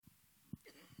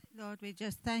Lord, we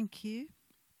just thank you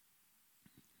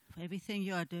for everything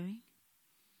you are doing.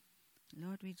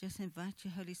 Lord, we just invite you,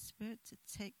 Holy Spirit, to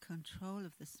take control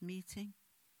of this meeting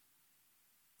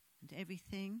and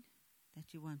everything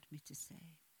that you want me to say.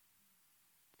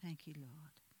 Thank you,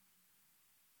 Lord.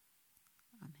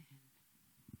 Amen.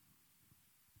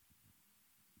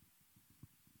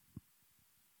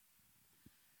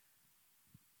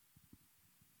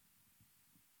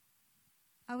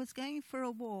 I was going for a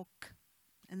walk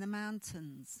in the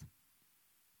mountains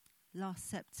last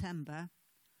September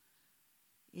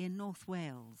in North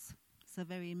Wales. It's a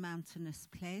very mountainous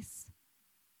place.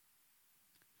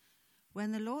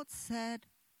 When the Lord said,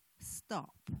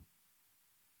 stop.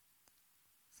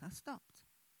 So I stopped.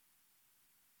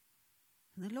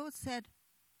 And the Lord said,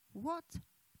 what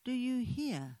do you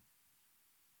hear?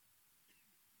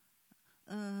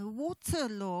 Water,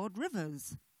 Lord,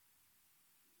 rivers.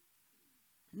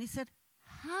 And he said,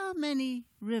 how many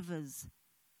rivers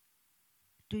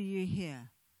do you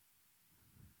hear?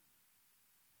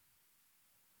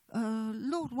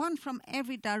 Lord, one from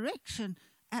every direction,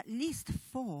 at least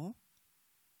 4.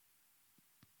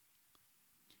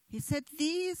 He said,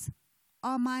 these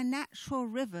are my natural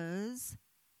rivers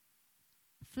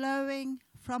flowing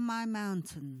from my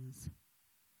mountains.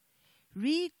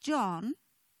 Read John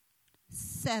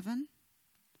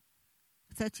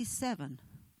 7:37.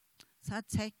 So I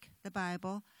take the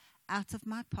Bible out of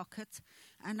my pocket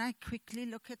and I quickly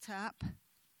look it up,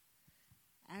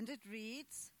 and it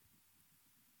reads,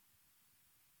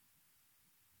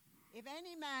 if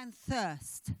any man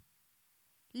thirst,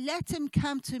 let him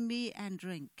come to me and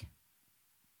drink.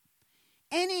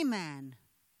 Any man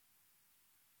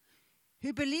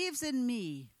who believes in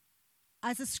me,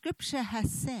 as the scripture has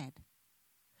said,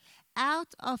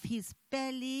 out of his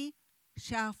belly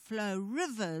shall flow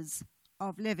rivers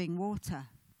of living water.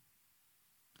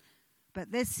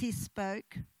 But this he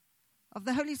spoke of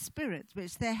the Holy Spirit,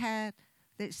 which they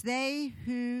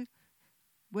who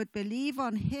would believe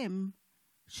on him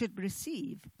should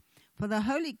receive. For the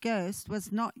Holy Ghost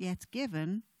was not yet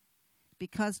given,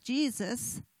 because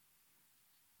Jesus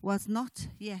was not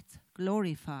yet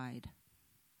glorified.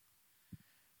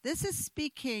 This is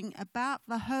speaking about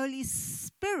the Holy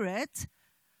Spirit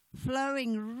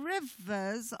flowing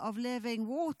rivers of living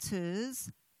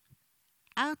waters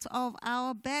out of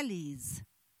our bellies.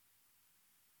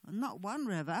 Not one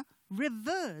river,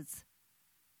 rivers.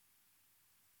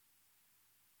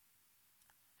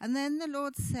 And then the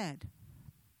Lord said,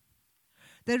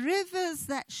 the rivers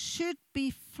that should be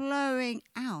flowing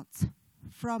out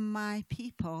from my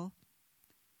people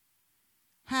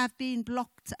have been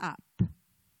blocked up.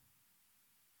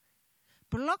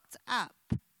 Blocked up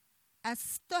as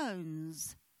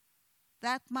stones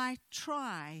that might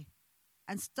try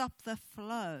and stop the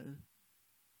flow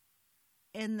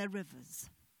in the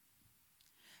rivers.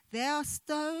 They are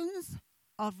stones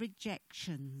of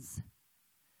rejections,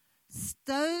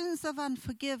 stones of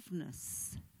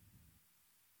unforgiveness,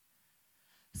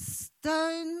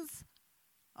 stones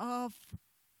of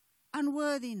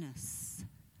unworthiness,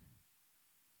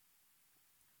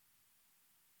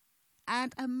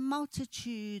 and a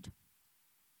multitude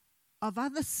of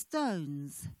other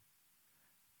stones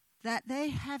that they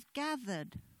have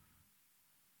gathered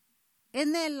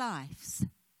in their lives,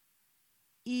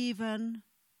 even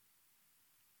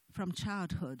from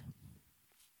childhood.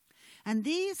 And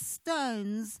these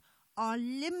stones are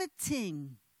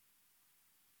limiting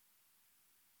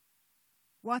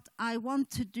what I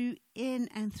want to do in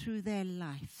and through their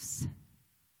lives.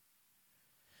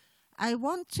 I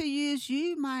want to use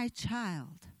you, my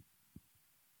child,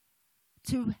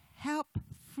 to help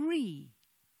free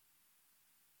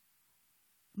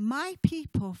my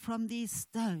people from these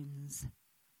stones,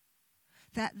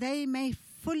 that they may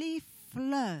fully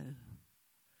flow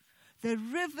the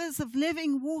rivers of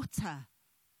living water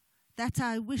that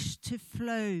I wish to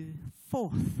flow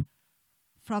forth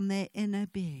from their inner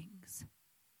beings.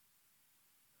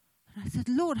 And I said,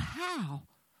 Lord, how?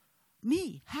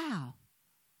 Me, how?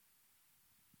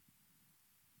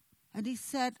 And he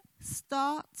said,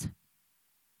 start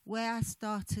where I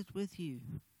started with you.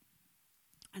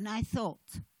 And I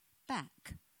thought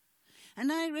back.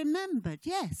 And I remembered,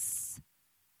 yes,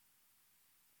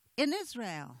 in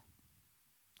Israel,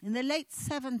 in the late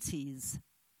 70s,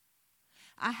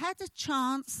 I had a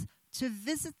chance to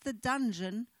visit the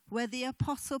dungeon where the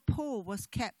Apostle Paul was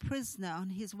kept prisoner on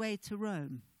his way to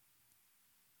Rome.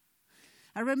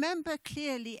 I remember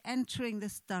clearly entering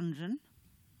this dungeon,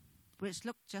 which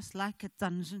looked just like a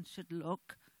dungeon should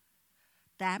look,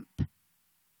 damp,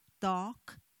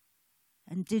 dark,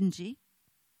 and dingy.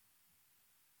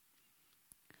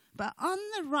 But on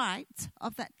the right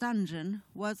of that dungeon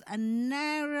was a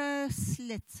narrow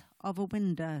slit of a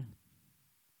window.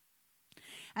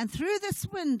 And through this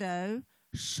window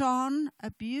shone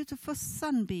a beautiful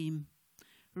sunbeam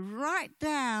right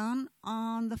down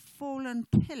on the fallen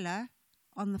pillar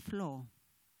on the floor.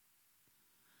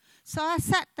 So I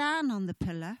sat down on the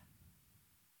pillar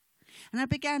and I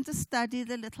began to study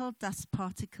the little dust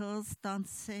particles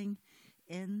dancing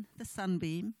in the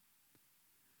sunbeam.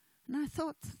 And I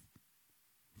thought,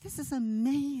 this is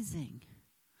amazing.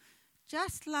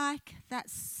 Just like that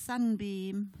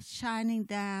sunbeam shining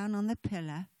down on the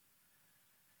pillar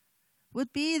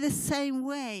would be the same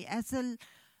way as the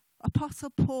Apostle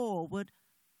Paul would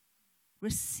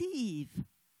receive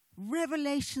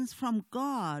revelations from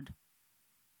God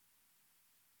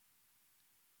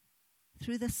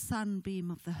through the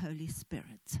sunbeam of the Holy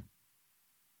Spirit,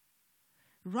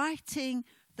 writing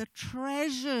the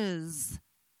treasures,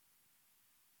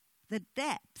 the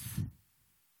depth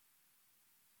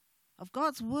of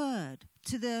God's word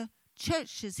to the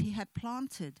churches he had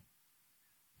planted.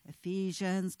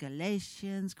 Ephesians,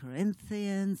 Galatians,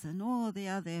 Corinthians, and all the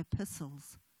other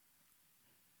epistles.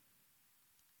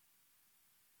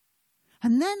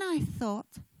 And then I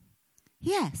thought,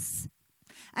 yes,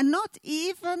 and not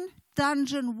even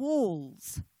dungeon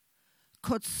walls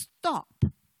could stop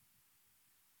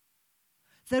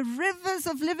the rivers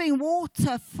of living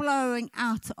water flowing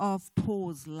out of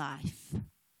Paul's life.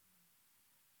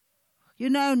 You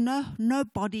know,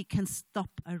 nobody can stop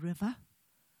a river.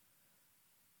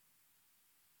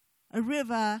 A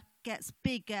river gets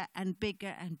bigger and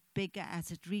bigger and bigger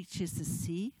as it reaches the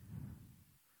sea.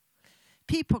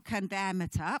 People can dam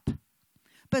it up,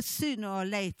 but sooner or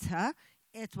later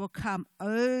it will come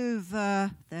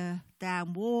over the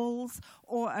dam walls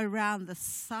or around the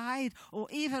side or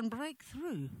even break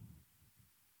through.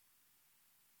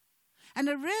 And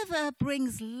a river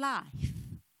brings life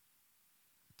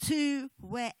to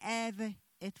wherever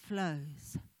it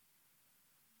flows.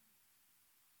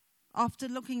 After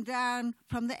looking down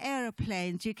from the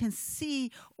aeroplanes, you can see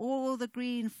all the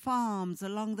green farms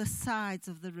along the sides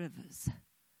of the rivers.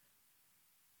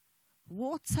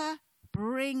 Water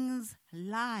brings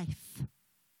life,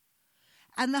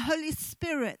 and the Holy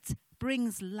Spirit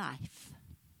brings life.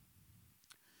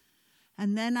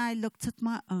 And then I looked at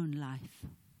my own life,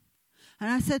 and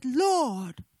I said,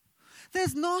 Lord,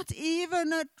 there's not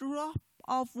even a drop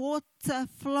of water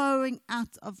flowing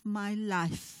out of my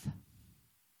life.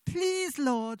 Please,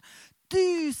 Lord,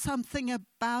 do something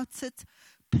about it.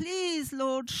 Please,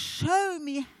 Lord, show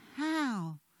me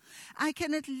how I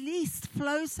can at least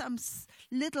flow some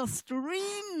little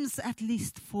streams at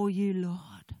least for you,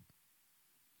 Lord.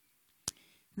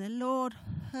 The Lord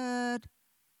heard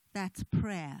that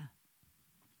prayer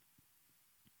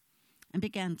and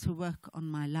began to work on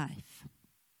my life.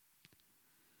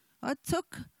 It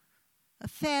took a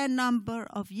fair number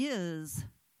of years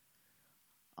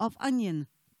of onion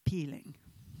peeling.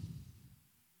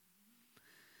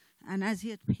 And as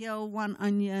you'd peel one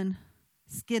onion,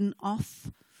 skin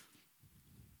off,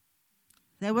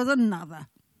 there was another,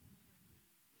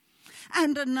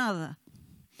 and another,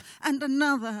 and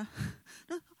another.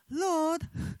 Lord,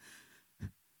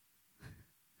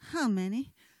 how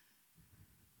many?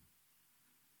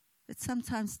 It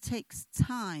sometimes takes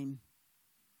time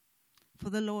for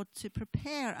the Lord to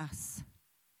prepare us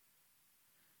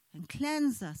and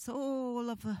cleanse us all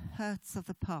of the hurts of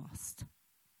the past.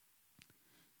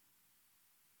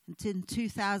 And in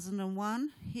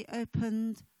 2001, he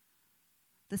opened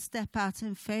the Step Out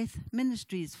in Faith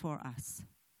ministries for us.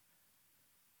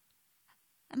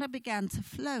 And I began to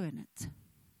flow in it.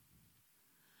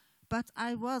 But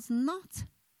I was not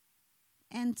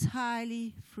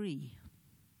entirely free.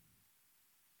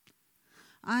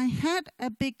 I had a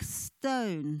big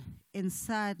stone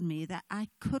inside me that I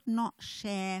could not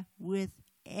share with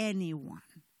anyone.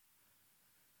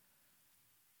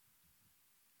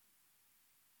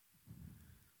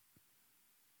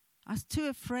 I was too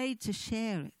afraid to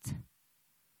share it.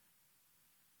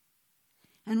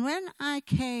 And when I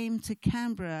came to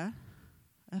Canberra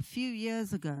a few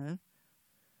years ago,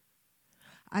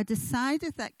 I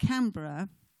decided that Canberra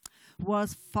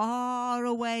was far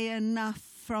away enough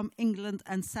from England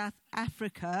and South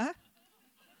Africa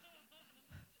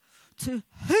to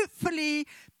hopefully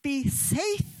be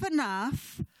safe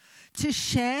enough to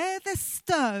share the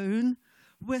stone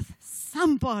with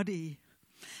somebody.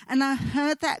 And I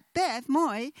heard that Bev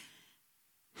Moy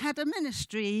had a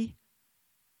ministry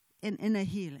in inner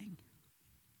healing.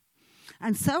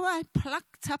 And so I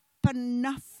plucked up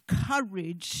enough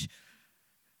courage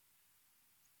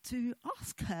to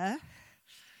ask her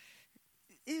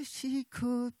if she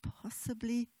could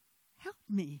possibly help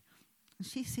me. And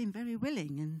she seemed very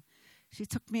willing, and she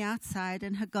took me outside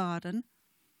in her garden,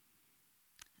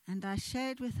 and I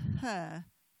shared with her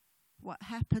what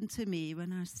happened to me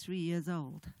when I was 3 years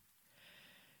old.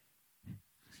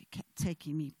 She kept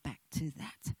taking me back to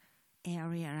that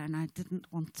area, and I didn't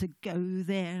want to go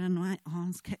there, and my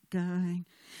arms kept going.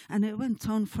 And it went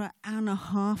on for an hour and a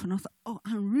half, and I thought, oh,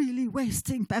 I'm really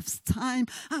wasting Bev's time.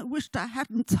 I wished I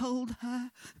hadn't told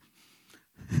her.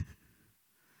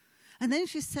 And then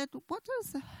she said, what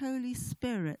does the Holy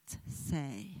Spirit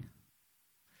say?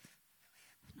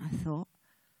 And I thought,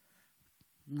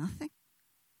 nothing.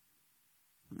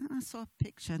 And then I saw a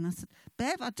picture, and I said,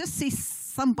 Bev, I just see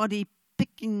somebody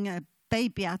picking a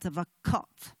baby out of a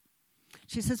cot.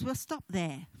 She says, well, stop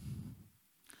there.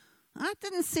 I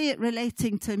didn't see it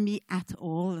relating to me at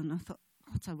all, and I thought,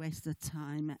 what a waste of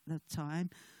time at the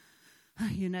time.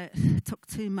 You know, it took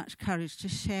too much courage to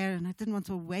share, and I didn't want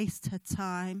to waste her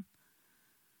time.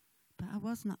 But I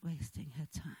was not wasting her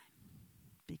time,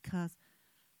 because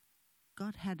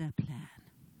God had a plan.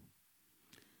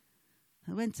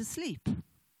 I went to sleep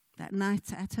that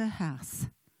night at her house.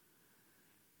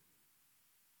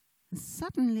 And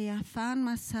suddenly I found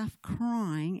myself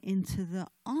crying into the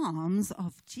arms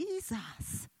of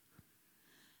Jesus.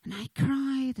 And I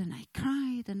cried and I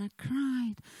cried and I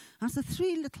cried. I was a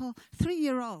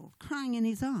 3-year-old crying in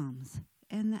his arms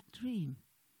in that dream.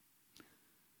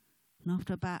 And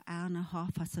after about an hour and a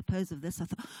half, I suppose, of this, I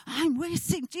thought, I'm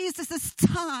wasting Jesus'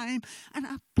 time. And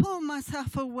I pull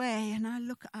myself away and I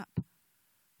look up.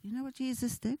 You know what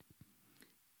Jesus did?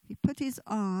 He put his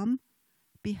arm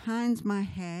behind my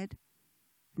head,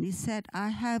 and he said, I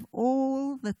have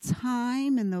all the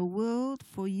time in the world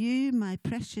for you, my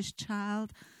precious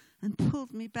child, and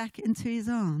pulled me back into his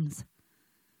arms.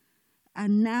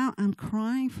 And now I'm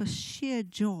crying for sheer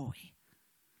joy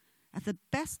at the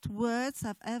best words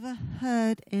I've ever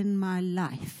heard in my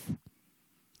life.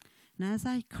 And as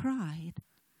I cried,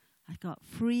 I got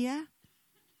freer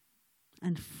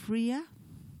and freer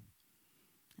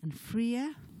and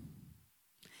freer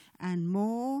and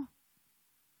more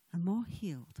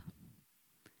healed.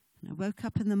 And I woke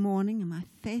up in the morning and my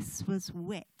face was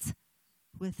wet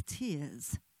with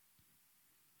tears.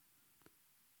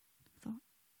 I thought,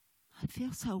 I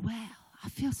feel so well. I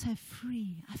feel so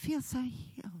free. I feel so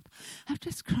healed. I've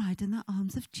just cried in the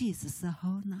arms of Jesus the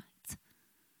whole night.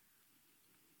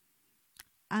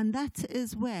 And that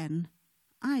is when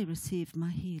I received my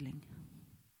healing.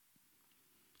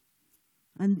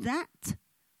 And that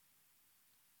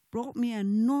brought me an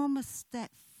enormous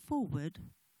step forward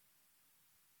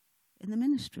in the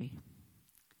ministry.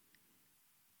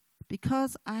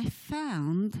 Because I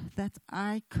found that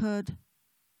I could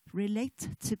relate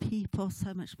to people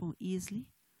so much more easily.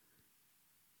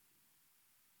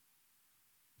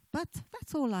 But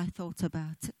that's all I thought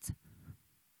about it.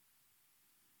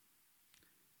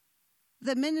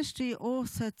 The ministry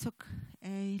also took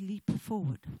a leap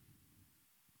forward.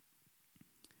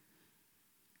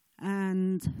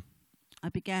 And I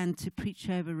began to preach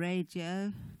over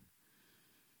radio,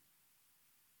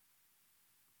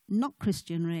 not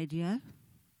Christian radio,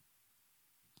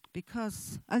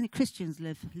 because only Christians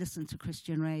listen to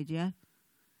Christian radio.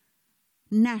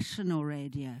 National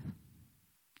radio.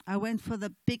 I went for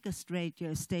the biggest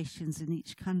radio stations in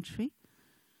each country.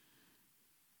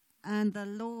 And the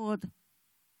Lord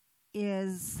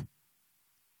is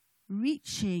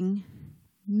reaching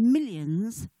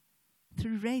millions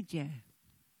through radio.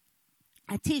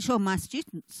 I teach all my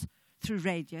students through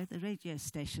radio. The radio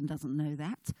station doesn't know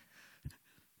that.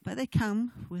 But they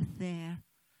come with their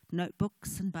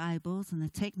notebooks and Bibles, and they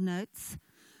take notes.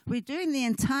 We're doing the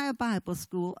entire Bible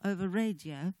school over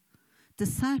radio,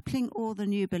 discipling all the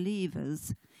new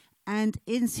believers. And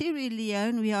in Sierra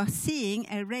Leone, we are seeing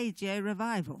a radio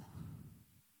revival.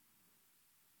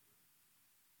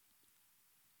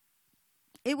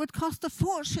 It would cost a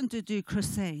fortune to do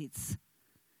crusades.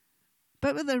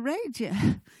 But with the radio,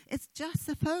 it's just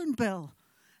the phone bill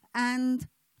and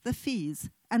the fees.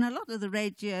 And a lot of the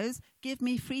radios give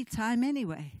me free time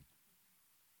anyway.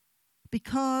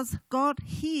 Because God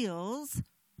heals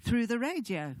through the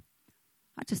radio.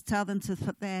 I just tell them to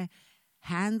put their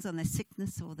hands on their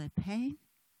sickness or their pain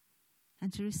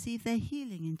and to receive their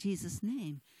healing in Jesus'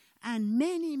 name. And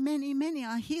many, many, many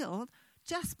are healed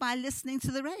just by listening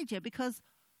to the radio, because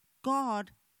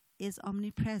God is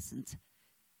omnipresent.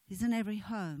 He's in every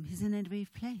home. He's in every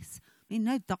place. I mean,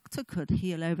 no doctor could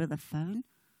heal over the phone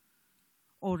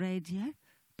or radio,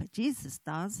 but Jesus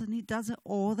does, and he does it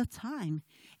all the time,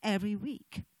 every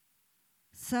week.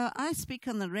 So I speak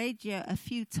on the radio a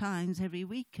few times every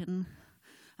week, and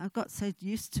I've got so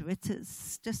used to it,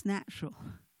 it's just natural.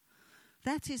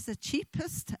 That is the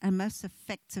cheapest and most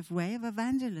effective way of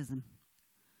evangelism.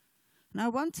 And I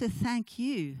want to thank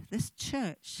you, this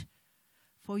church,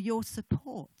 for your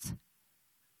support,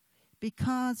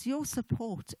 because your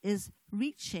support is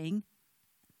reaching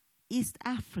East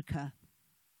Africa,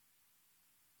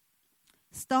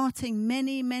 starting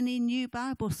many, many new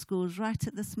Bible schools right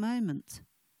at this moment.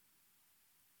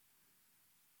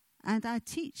 And I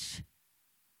teach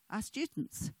our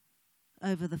students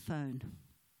over the phone.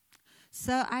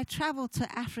 So I travel to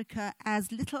Africa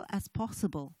as little as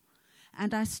possible,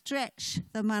 and I stretch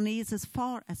the monies as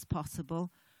far as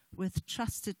possible with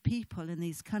trusted people in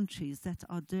these countries that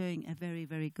are doing a very,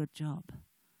 very good job.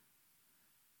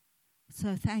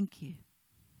 So thank you.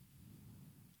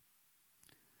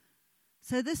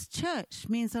 So this church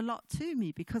means a lot to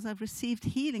me because I've received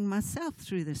healing myself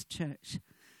through this church.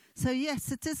 So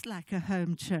yes, it is like a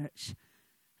home church,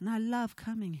 and I love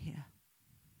coming here.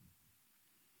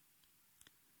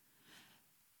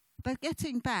 But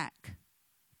getting back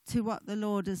to what the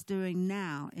Lord is doing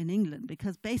now in England,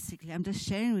 because basically I'm just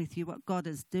sharing with you what God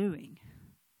is doing.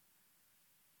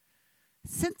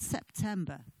 Since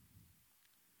September,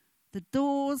 the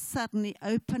doors suddenly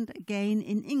opened again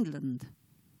in England.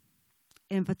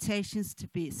 Invitations to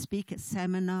speak at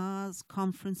seminars,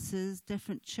 conferences,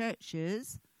 different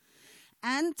churches,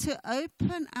 and to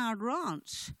open our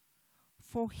ranch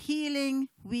for healing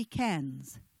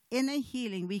weekends, inner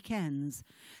healing weekends,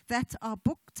 that are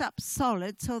booked up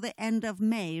solid till the end of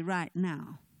May right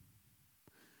now.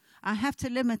 I have to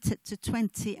limit it to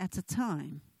 20 at a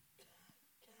time.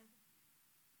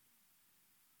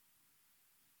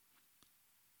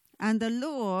 And the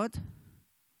Lord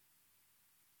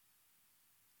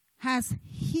has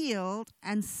healed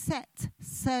and set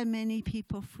so many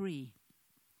people free.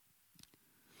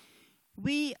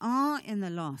 We are in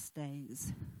the last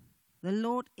days. The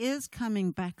Lord is coming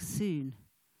back soon.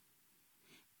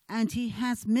 And he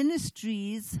has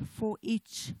ministries for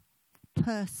each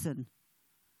person,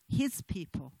 his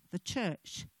people, the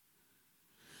church.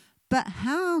 But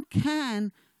how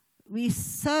can we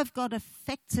serve God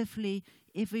effectively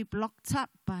if we're blocked up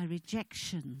by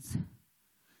rejections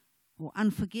or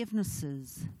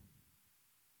unforgivenesses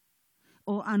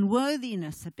or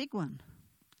unworthiness, a big one?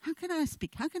 How can I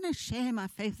speak? How can I share my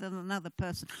faith with another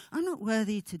person? I'm not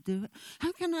worthy to do it.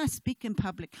 How can I speak in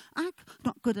public? I'm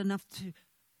not good enough to.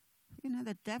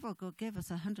 The devil will give us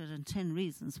 110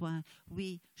 reasons why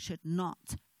we should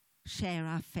not share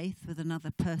our faith with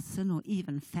another person or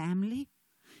even family.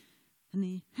 And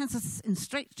he has us in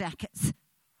straitjackets,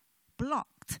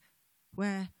 blocked,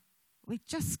 where we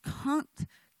just can't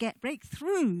break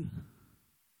through.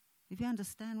 If you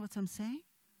understand what I'm saying?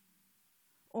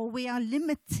 Or we are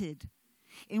limited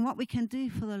in what we can do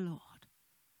for the Lord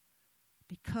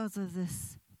because of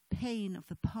this pain of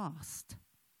the past.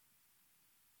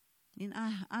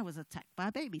 I was attacked by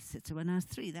a babysitter when I was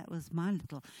 3. That was my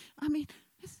little,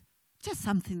 it's just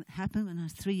something that happened when I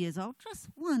was 3 years old. Just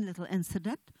one little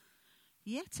incident.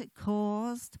 Yet it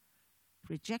caused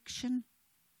rejection,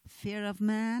 fear of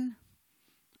man,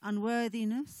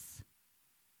 unworthiness.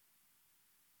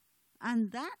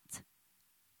 And that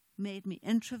made me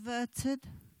introverted.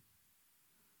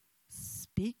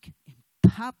 Speak in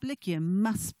public, you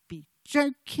must be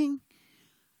joking.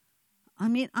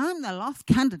 I'm the last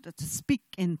candidate to speak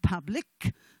in public.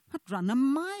 I'd run a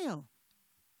mile.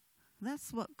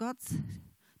 That's what God's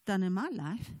done in my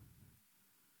life.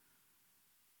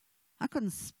 I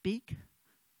couldn't speak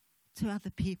to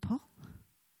other people.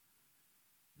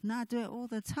 Now I do it all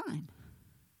the time.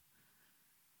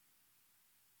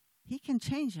 He can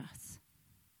change us.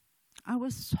 I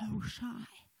was so shy.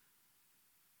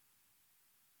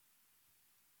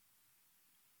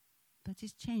 But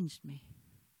he's changed me.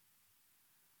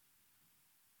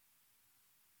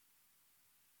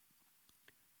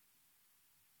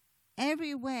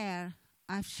 Everywhere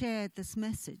I've shared this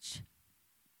message,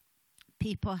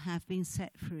 people have been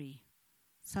set free.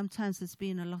 Sometimes there's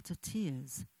been a lot of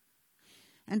tears.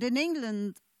 And in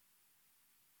England,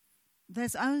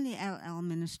 there's only LL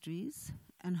Ministries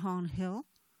and Harn Hill.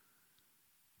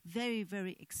 Very,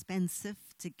 very expensive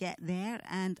to get there,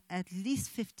 and at least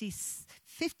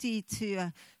 50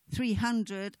 to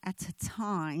 300 at a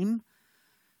time.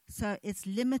 So it's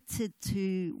limited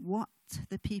to what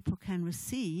the people can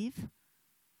receive.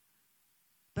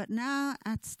 But now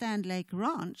at Stand Lake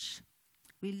Ranch,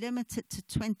 we limit it to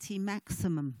 20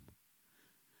 maximum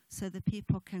so the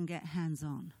people can get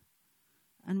hands-on.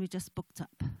 And we just booked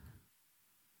up.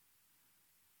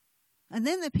 And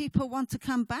then the people want to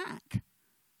come back.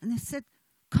 And they said,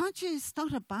 can't you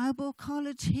start a Bible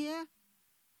college here?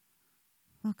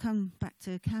 I'll come back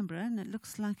to Canberra, and it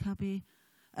looks like I'll be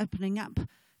opening up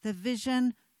the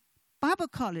Vision Bible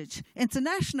College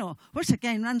International, which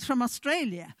again runs from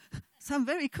Australia. So I'm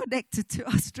very connected to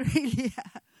Australia.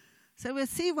 So we'll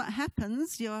see what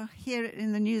happens. You'll hear it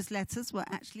in the newsletters,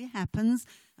 what actually happens.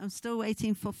 I'm still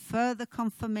waiting for further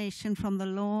confirmation from the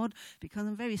Lord because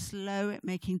I'm very slow at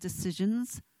making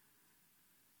decisions.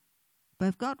 But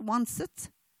if God wants it,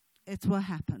 it will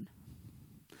happen.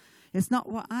 It's not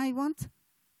what I want,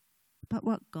 but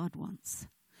what God wants.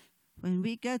 When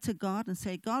we go to God and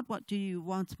say, God, what do you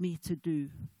want me to do?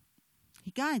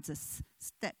 He guides us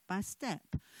step by step.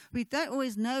 We don't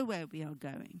always know where we are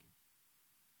going.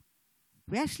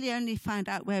 We actually only find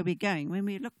out where we're going when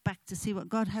we look back to see what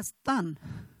God has done.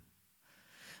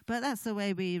 But that's the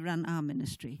way we run our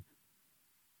ministry.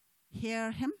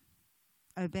 Hear him,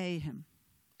 obey him.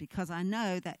 Because I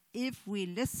know that if we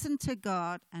listen to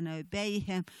God and obey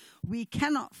him, we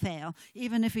cannot fail,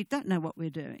 even if we don't know what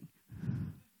we're doing.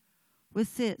 We'll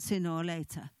see it sooner or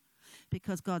later,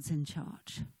 because God's in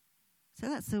charge. So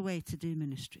that's the way to do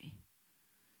ministry.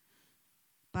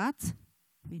 But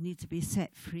we need to be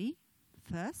set free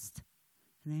first,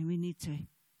 and then we need to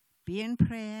be in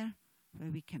prayer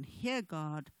where we can hear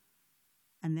God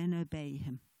and then obey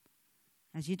him.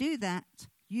 As you do that,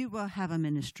 you will have a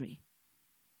ministry.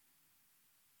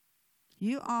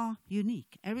 You are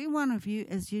unique. Every one of you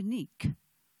is unique.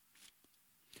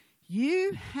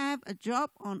 You have a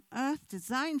job on earth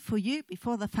designed for you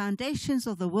before the foundations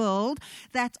of the world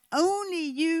that only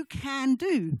you can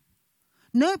do.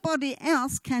 Nobody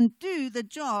else can do the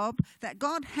job that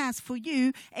God has for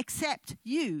you except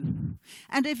you.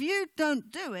 And if you don't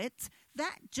do it,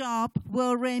 that job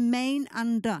will remain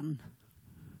undone.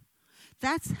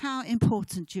 That's how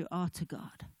important you are to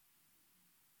God.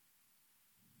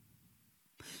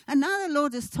 And now the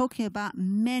Lord is talking about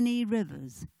many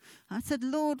rivers. I said,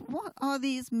 Lord, what are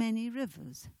these many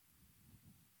rivers?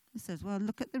 He says, well,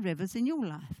 look at the rivers in your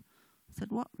life. I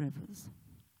said, what rivers?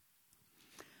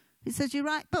 He says, you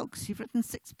write books. You've written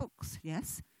 6 books.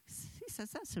 Yes. He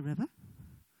says, that's a river.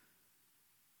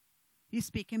 You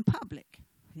speak in public.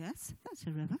 Yes, that's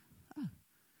a river. Oh.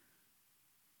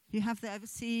 You have the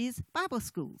overseas Bible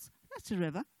schools. That's a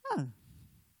river. Oh.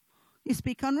 You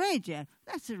speak on radio.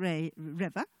 That's a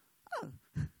river. Oh.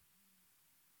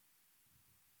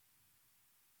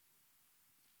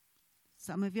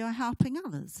 Some of you are helping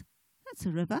others. That's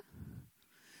a river.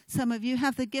 Some of you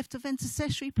have the gift of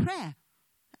intercessory prayer.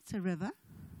 That's a river.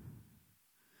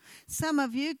 Some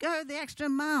of you go the extra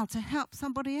mile to help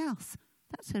somebody else.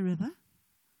 That's a river.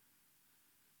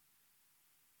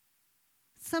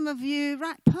 Some of you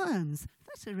write poems.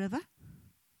 That's a river.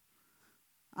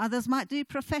 Others might do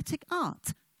prophetic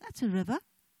art. That's a river.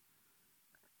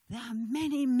 There are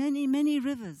many, many, many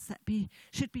rivers that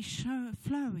should be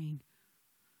flowing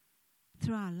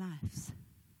through our lives.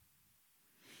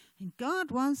 And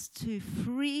God wants to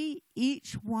free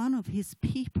each one of his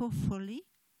people fully.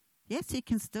 Yes, he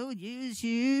can still use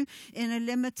you in a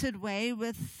limited way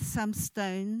with some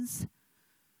stones.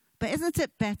 But isn't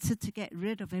it better to get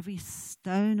rid of every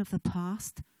stone of the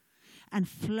past and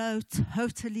flow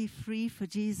totally free for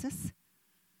Jesus?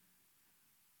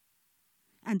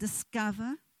 And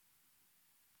discover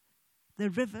the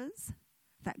rivers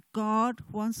that God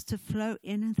wants to flow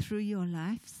in and through your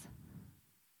lives?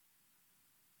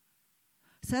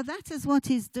 So that is what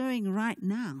he's doing right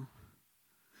now.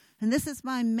 And this is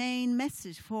my main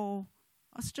message for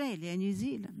Australia and New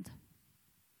Zealand.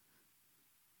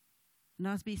 And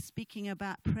I'll be speaking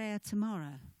about prayer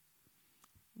tomorrow,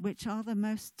 which are the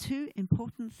most 2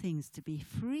 important things: to be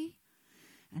free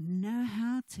and know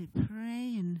how to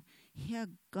pray and hear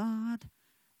God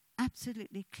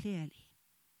absolutely clearly,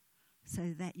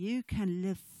 so that you can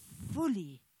live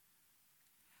fully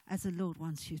as the Lord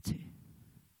wants you to.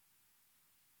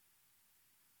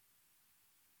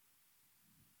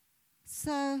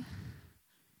 So,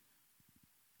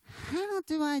 how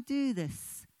do I do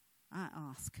this? I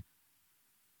ask.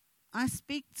 I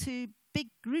speak to big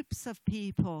groups of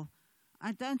people.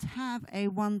 I don't have a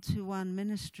one-to-one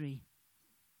ministry.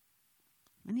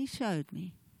 And he showed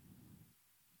me.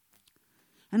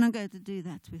 And I'm going to do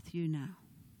that with you now.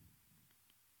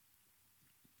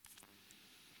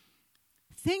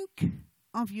 Think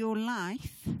of your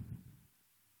life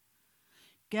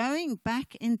going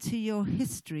back into your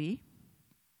history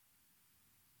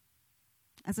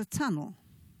as a tunnel.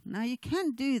 Now, you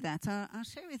can do that. I'll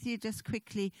share with you just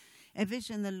quickly a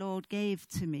vision the Lord gave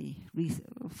to me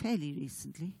fairly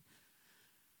recently.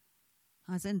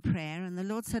 I was in prayer, and the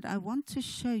Lord said, I want to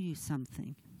show you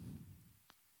something.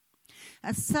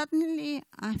 As suddenly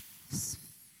I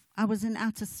I was in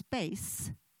outer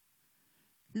space,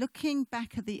 looking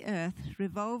back at the earth,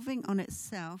 revolving on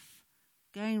itself,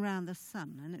 going round the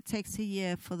sun. And it takes a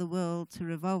year for the world to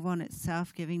revolve on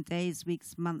itself, giving days,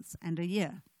 weeks, months, and a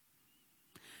year.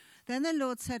 Then the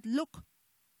Lord said, look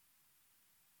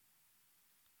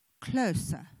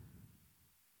closer,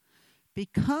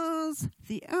 because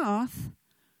the earth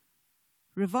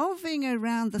revolving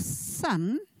around the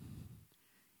sun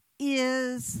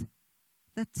is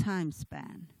the time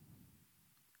span.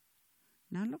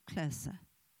 Now look closer.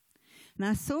 And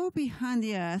I saw behind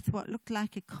the earth what looked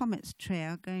like a comet's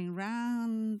trail going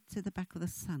round to the back of the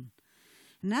sun.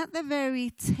 And at the very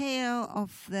tail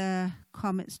of the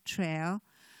comet's trail,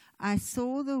 I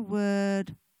saw the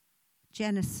word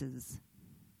Genesis.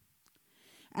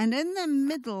 And in the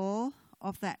middle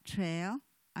of that trail,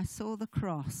 I saw the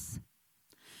cross.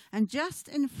 And just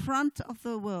in front of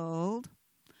the world,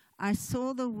 I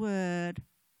saw the word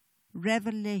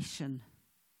Revelation.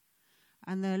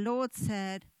 And the Lord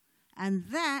said, and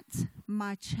that,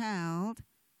 my child,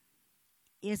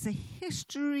 is a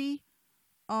history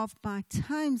of my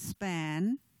time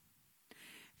span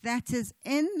that is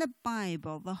in the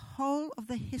Bible, the whole of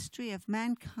the history of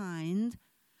mankind,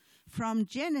 from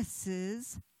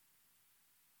Genesis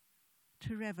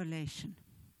to Revelation.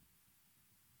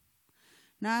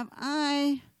 Now, if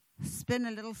I spin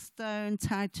a little stone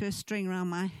tied to a string around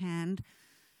my hand,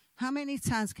 how many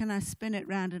times can I spin it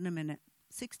round in a minute?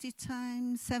 60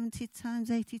 times, 70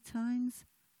 times, 80 times?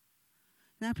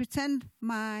 Now pretend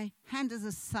my hand is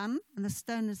the sun and the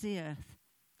stone is the earth.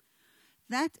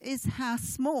 That is how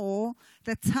small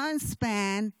the time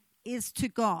span is to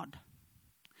God.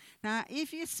 Now,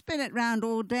 if you spin it round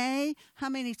all day, how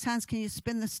many times can you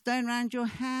spin the stone round your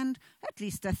hand? At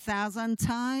least 1,000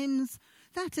 times.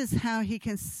 That is how he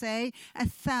can say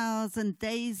 1,000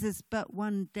 days is but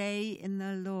one day in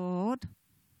the Lord.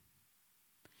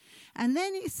 And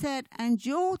then he said, and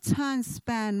your time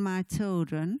span, my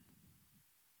children,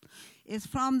 is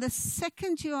from the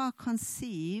second you are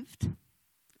conceived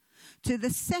to the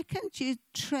second you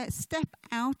step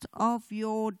out of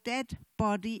your dead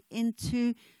body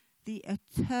into the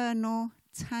eternal,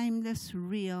 timeless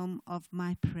realm of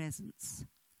my presence.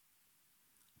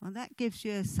 Well, that gives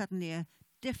you suddenly a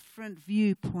different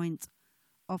viewpoint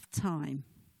of time.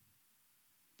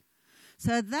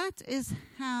 So that is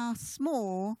how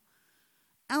small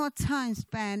our time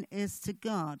span is to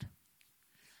God.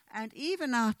 And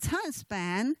even our time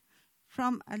span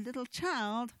from a little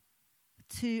child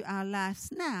to our lives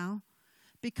now,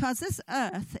 because this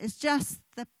earth is just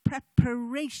the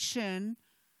preparation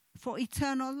for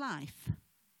eternal life.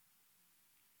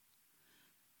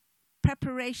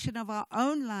 Preparation of our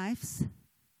own lives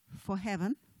for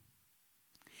heaven,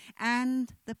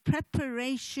 and the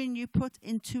preparation you put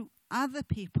into other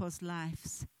people's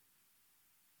lives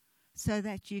so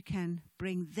that you can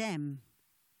bring them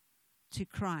to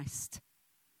Christ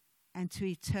and to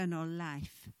eternal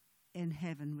life in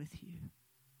heaven with you.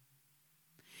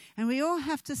 And we all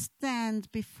have to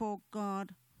stand before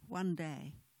God one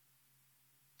day.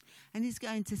 And he's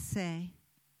going to say,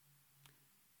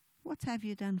 what have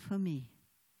you done for me?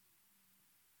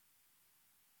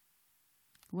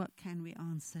 What can we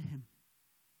answer him?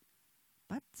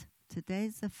 But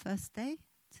today's the first day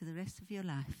to the rest of your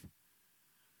life.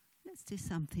 Let's do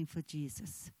something for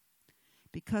Jesus,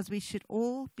 because we should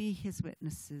all be his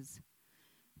witnesses.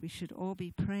 We should all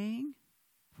be praying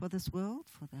for this world,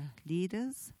 for the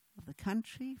leaders of the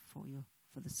country, for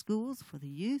the schools, for the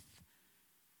youth,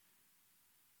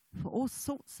 for all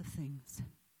sorts of things.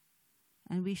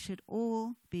 And we should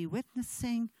all be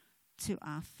witnessing to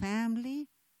our family,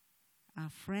 our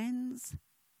friends,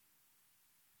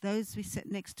 those we sit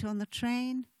next to on the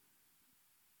train.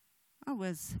 I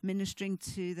was ministering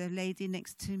to the lady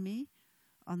next to me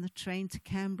on the train to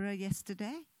Canberra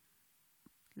yesterday.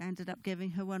 Landed up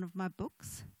giving her one of my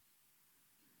books.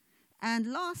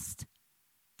 And last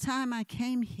time I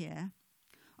came here,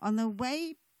 on the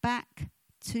way back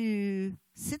to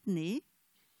Sydney,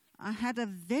 I had a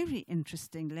very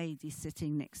interesting lady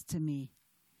sitting next to me.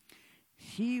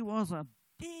 She was a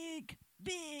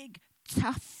big,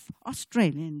 tough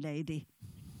Australian lady.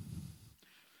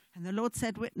 And the Lord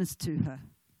said witness to her,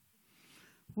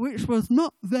 which was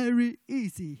not very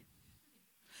easy,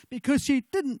 because she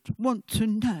didn't want to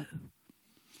know.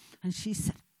 And she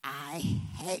said, I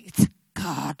hate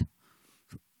God.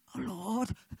 Oh, Lord.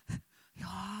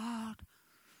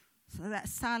 So that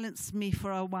silenced me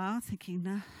for a while, thinking,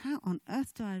 now, how on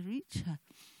earth do I reach her?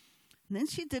 And then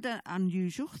she did an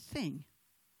unusual thing.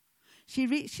 She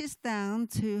reaches down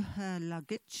to her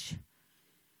luggage,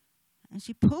 and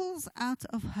she pulls out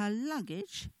of her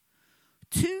luggage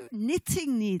 2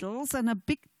 knitting needles and a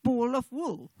big ball of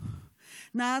wool.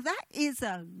 Now, that is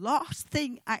the last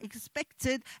thing I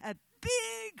expected a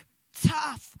big,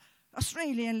 tough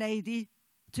Australian lady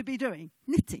to be doing,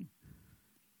 knitting.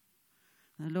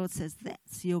 The Lord says,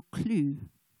 that's your clue.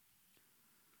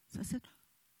 So I said,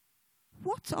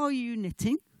 what are you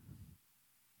knitting?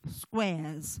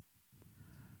 Squares.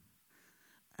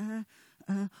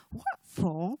 What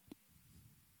for?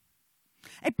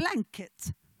 A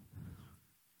blanket.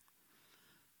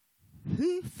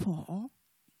 Who for?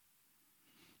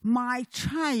 My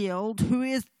child who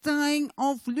is dying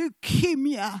of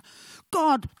leukemia.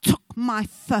 God took my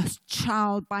first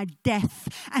child by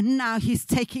death, and now he's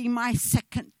taking my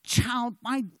second child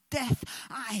by death.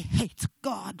 I hate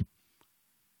God.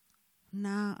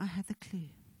 Now I have the clue.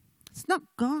 It's not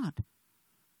God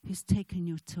who's taken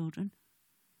your children.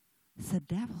 It's the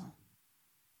devil.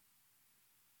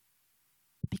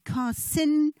 Because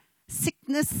sin,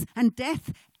 sickness, and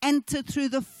death entered through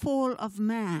the fall of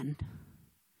man.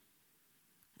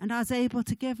 And I was able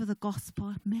to give her the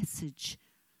gospel message.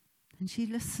 And she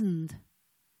listened.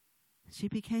 She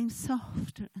became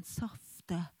softer and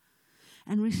softer.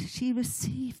 And she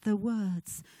received the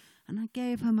words. And I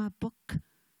gave her my book. And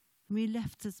we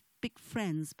left as big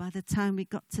friends by the time we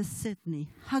got to Sydney,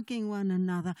 hugging one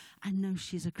another. I know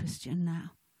she's a Christian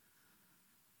now.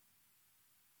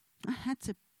 I had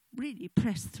to really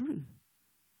press through.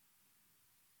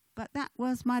 But that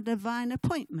was my divine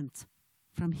appointment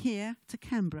from here to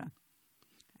Canberra.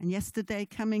 And yesterday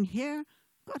coming here,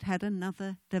 God had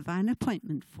another divine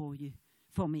appointment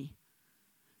for me.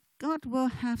 God will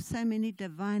have so many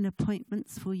divine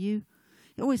appointments for you.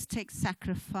 It always takes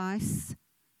sacrifice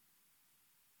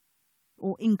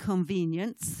or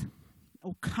inconvenience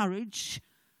or courage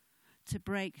to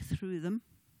break through them.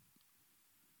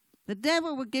 The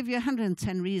devil will give you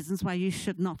 110 reasons why you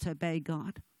should not obey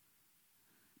God.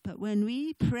 But when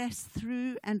we press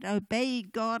through and obey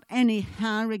God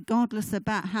anyhow, regardless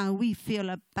about how we feel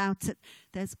about it,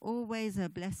 there's always a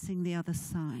blessing the other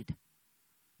side.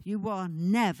 You will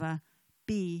never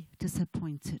be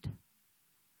disappointed.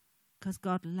 Because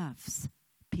God loves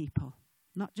people.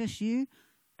 Not just you,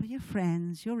 but your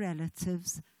friends, your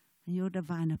relatives, and your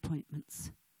divine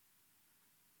appointments.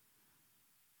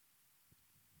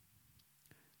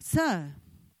 So,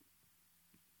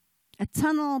 a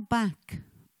tunnel back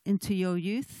into your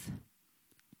youth.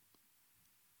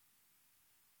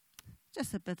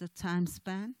 Just a bit of time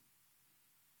span.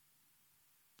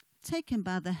 Take him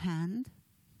by the hand.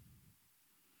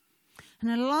 And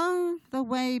along the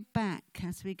way back,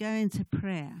 as we go into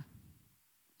prayer,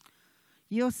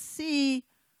 you'll see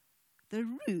the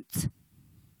root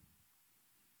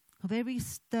of every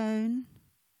stone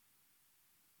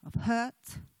of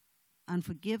hurt,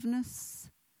 unforgiveness,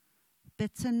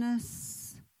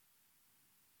 bitterness,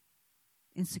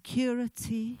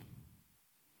 insecurity,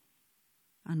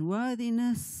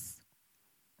 unworthiness,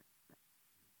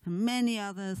 and many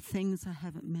other things I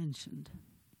haven't mentioned.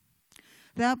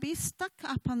 They'll be stuck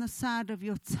up on the side of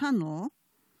your tunnel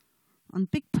on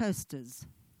big posters.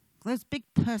 Those big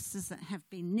posters that have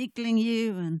been niggling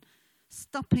you and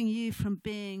stopping you from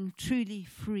being truly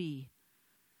free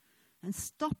and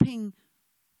stopping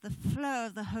the flow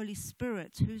of the Holy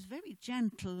Spirit, who's very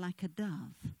gentle like a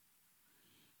dove,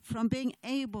 from being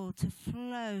able to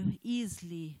flow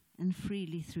easily and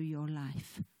freely through your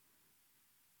life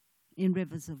in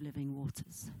rivers of living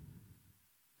waters.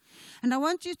 And I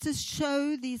want you to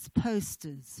show these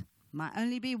posters. Might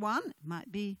only be one, it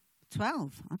might be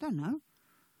 12, I don't know.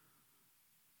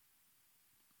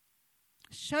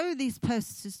 Show these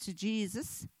posters to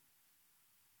Jesus.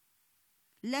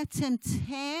 Let him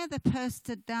tear the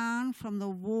poster down from the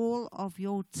wall of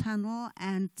your tunnel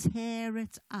and tear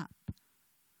it up.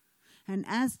 And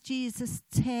as Jesus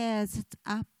tears it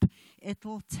up, it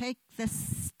will take the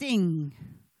sting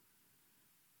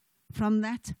from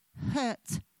that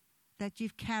hurt that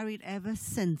you've carried ever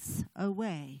since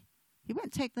away. He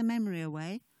won't take the memory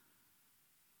away,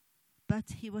 but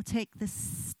he will take the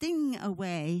sting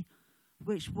away,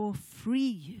 which will free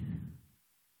you.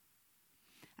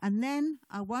 And then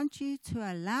I want you to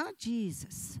allow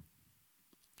Jesus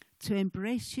to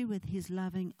embrace you with his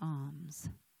loving arms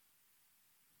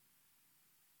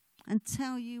and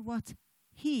tell you what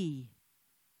he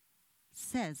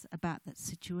says about that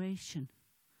situation.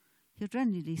 He'll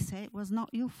generally say it was not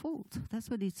your fault. That's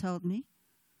what he told me.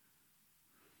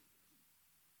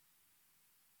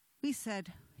 We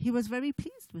said he was very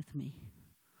pleased with me.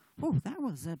 Oh, that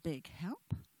was a big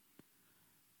help.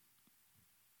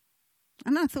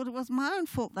 And I thought it was my own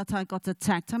fault that I got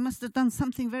attacked. I must have done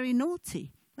something very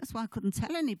naughty. That's why I couldn't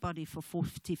tell anybody for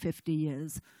 40, 50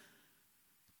 years.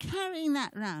 Carrying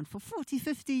that round for 40,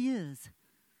 50 years.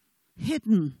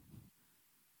 Hidden.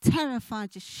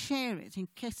 Terrified to share it in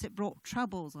case it brought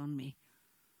troubles on me.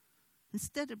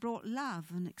 Instead, it brought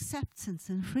love and acceptance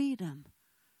and freedom.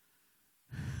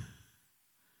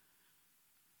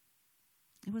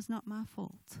 It was not my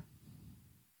fault.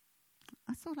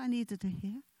 That's all I needed to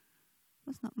hear. It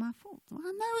was not my fault. Well,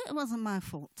 I know it wasn't my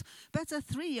fault. But as a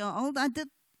 3-year-old, I did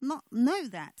not know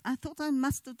that. I thought I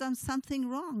must have done something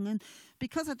wrong. And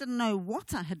because I didn't know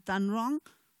what I had done wrong,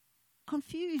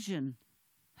 confusion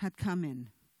had come in,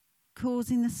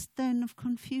 causing the stone of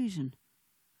confusion.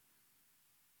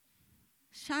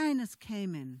 Shyness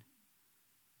came in.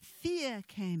 Fear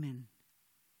came in.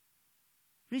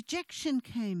 Rejection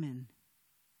came in.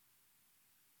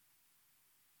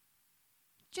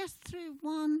 Just through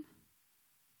one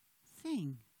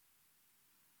thing.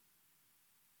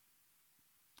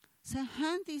 So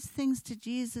hand these things to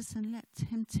Jesus and let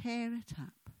him tear it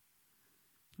up.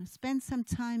 And spend some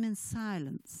time in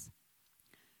silence.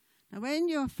 Now when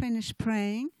you're finished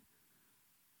praying,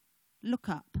 look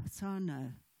up so I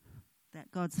know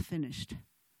that God's finished.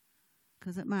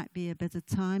 Because it might be a bit of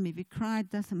time. If you cried,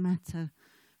 doesn't matter.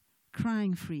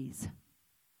 Crying frees.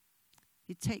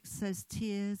 He takes those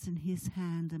tears in his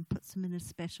hand and puts them in a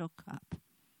special cup.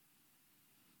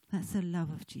 That's the love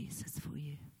of Jesus for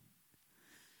you.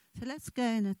 So let's go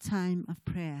in a time of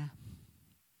prayer.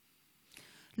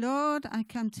 Lord, I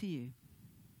come to you.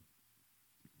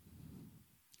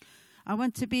 I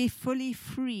want to be fully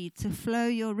free to flow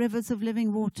your rivers of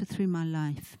living water through my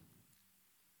life.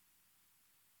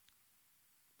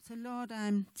 So Lord,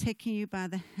 I'm taking you by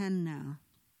the hand now.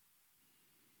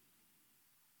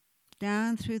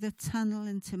 Down through the tunnel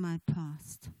into my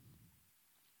past.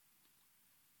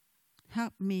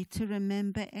 Help me to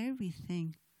remember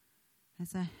everything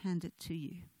as I hand it to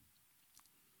you.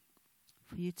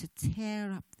 For you to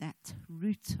tear up that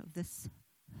root of this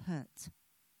hurt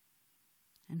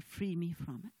and free me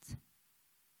from it.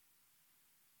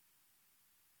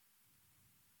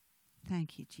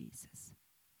 Thank you, Jesus.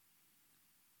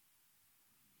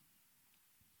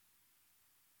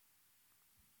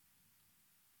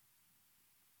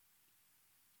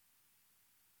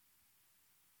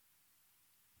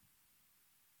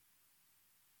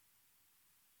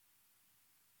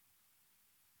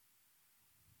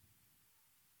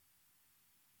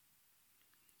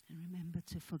 And remember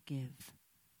to forgive.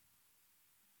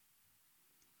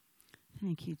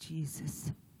 Thank you,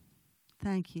 Jesus.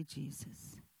 Thank you,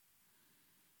 Jesus.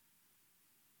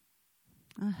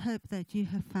 I hope that you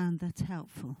have found that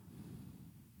helpful.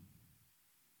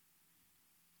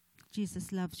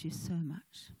 Jesus loves you so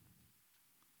much.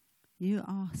 You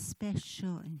are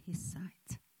special in his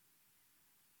sight.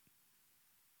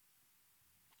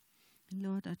 And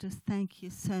Lord, I just thank you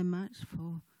so much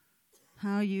for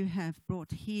how you have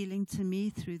brought healing to me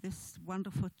through this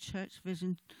wonderful church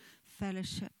Vision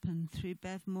Fellowship and through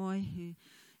Bev Moy, who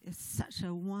is such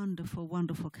a wonderful,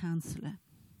 wonderful counselor.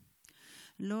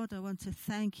 Lord, I want to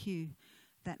thank you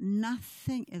that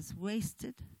nothing is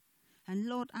wasted. And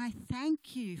Lord, I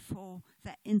thank you for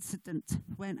that incident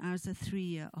when I was a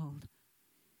 3-year-old,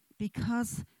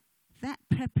 because that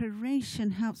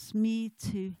preparation helps me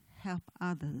to help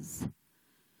others.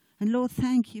 And Lord,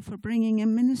 thank you for bringing a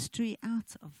ministry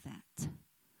out of that.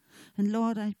 And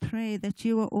Lord, I pray that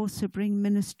you will also bring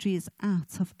ministries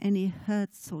out of any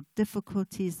hurts or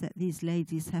difficulties that these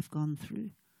ladies have gone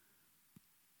through.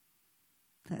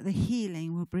 That the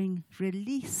healing will bring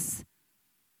release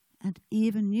and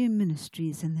even new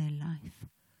ministries in their life.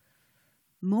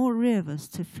 More rivers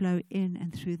to flow in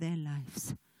and through their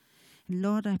lives. And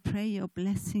Lord, I pray your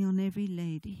blessing on every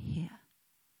lady here.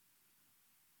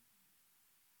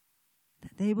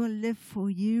 That they will live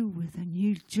for you with a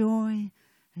new joy,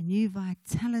 a new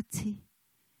vitality,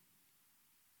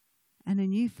 and a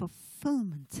new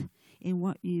fulfillment in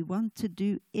what you want to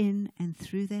do in and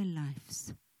through their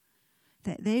lives.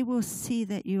 That they will see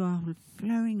that you are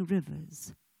flowing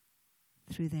rivers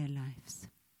through their lives.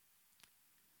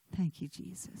 Thank you,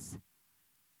 Jesus.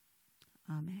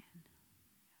 Amen.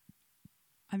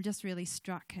 I'm just really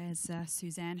struck, as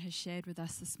Suzanne has shared with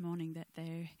us this morning, that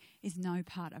there is no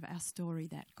part of our story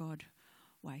that God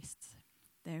wastes.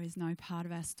 There is no part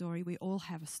of our story. We all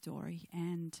have a story,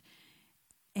 and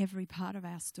every part of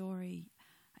our story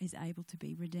is able to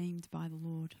be redeemed by the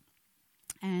Lord.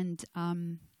 And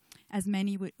as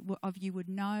many of you would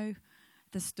know,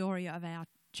 the story of our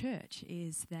church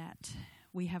is that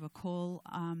we have a call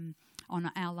on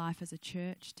our life as a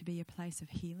church to be a place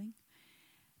of healing,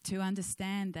 to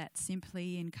understand that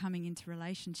simply in coming into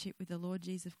relationship with the Lord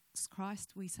Jesus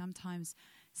Christ, we sometimes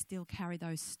still carry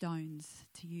those stones,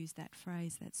 to use that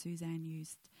phrase that Suzanne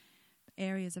used,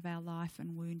 areas of our life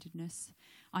and woundedness.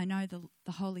 I know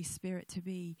the Holy Spirit to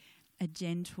be a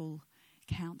gentle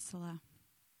counsellor,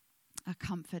 a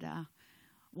comforter,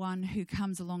 one who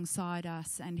comes alongside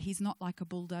us, and he's not like a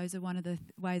bulldozer. One of the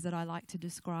ways that I like to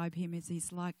describe him is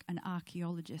he's like an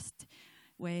archaeologist,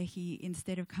 where he,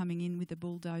 instead of coming in with a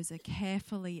bulldozer,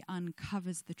 carefully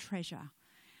uncovers the treasure.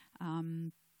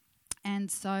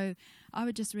 And so I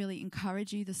would just really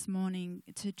encourage you this morning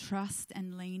to trust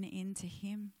and lean into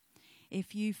him.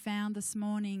 If you found this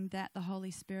morning that the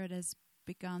Holy Spirit has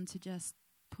begun to just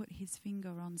put his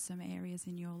finger on some areas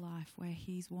in your life where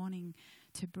he's wanting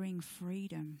to bring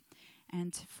freedom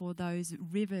and for those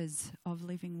rivers of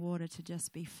living water to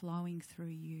just be flowing through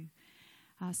you.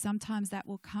 Sometimes that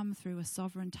will come through a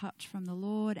sovereign touch from the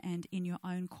Lord and in your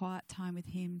own quiet time with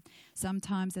him.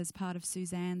 Sometimes, as part of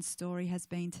Suzanne's story has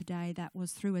been today, that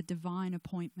was through a divine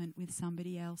appointment with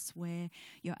somebody else where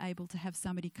you're able to have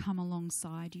somebody come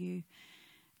alongside you.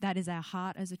 That is our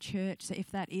heart as a church. So if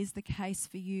that is the case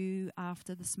for you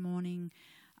after this morning,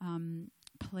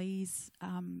 please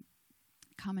come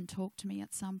and talk to me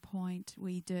at some point.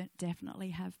 We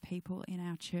definitely have people in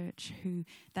our church who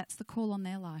that's the call on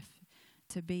their life,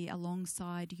 to be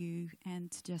alongside you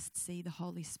and to just see the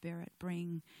Holy Spirit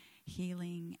bring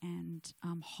healing and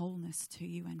wholeness to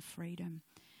you and freedom.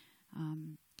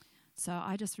 So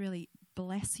I just really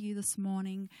bless you this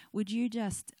morning. Would you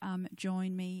just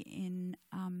join me in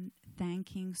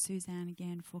thanking Suzanne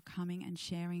again for coming and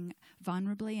sharing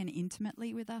vulnerably and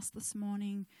intimately with us this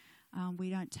morning? We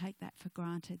don't take that for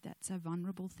granted. That's a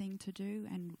vulnerable thing to do,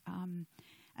 and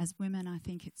as women, I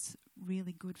think it's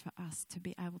really good for us to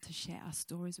be able to share our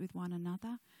stories with one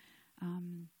another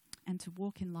and to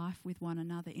walk in life with one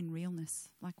another in realness.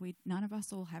 Like none of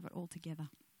us all have it all together.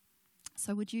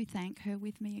 So would you thank her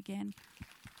with me again?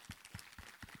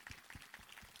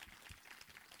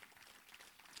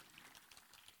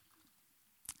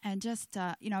 And just,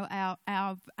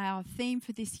 our theme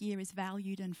for this year is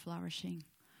valued and flourishing.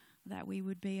 That we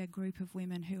would be a group of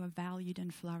women who are valued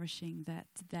and flourishing,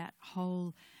 that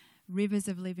whole rivers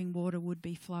of living water would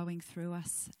be flowing through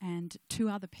us and to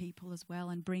other people as well,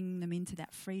 and bringing them into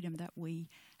that freedom that we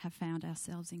have found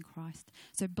ourselves in Christ.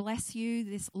 So bless you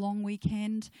this long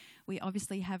weekend. We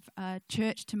obviously have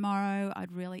church tomorrow.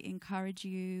 I'd really encourage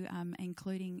you,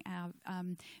 including our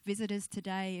visitors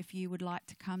today, if you would like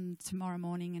to come tomorrow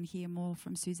morning and hear more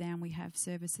from Suzanne. We have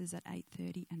services at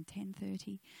 8:30 and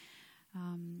 10:30.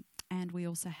 And we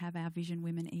also have our Vision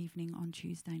Women evening on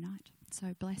Tuesday night.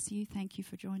 So bless you. Thank you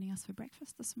for joining us for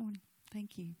breakfast this morning.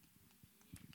 Thank you.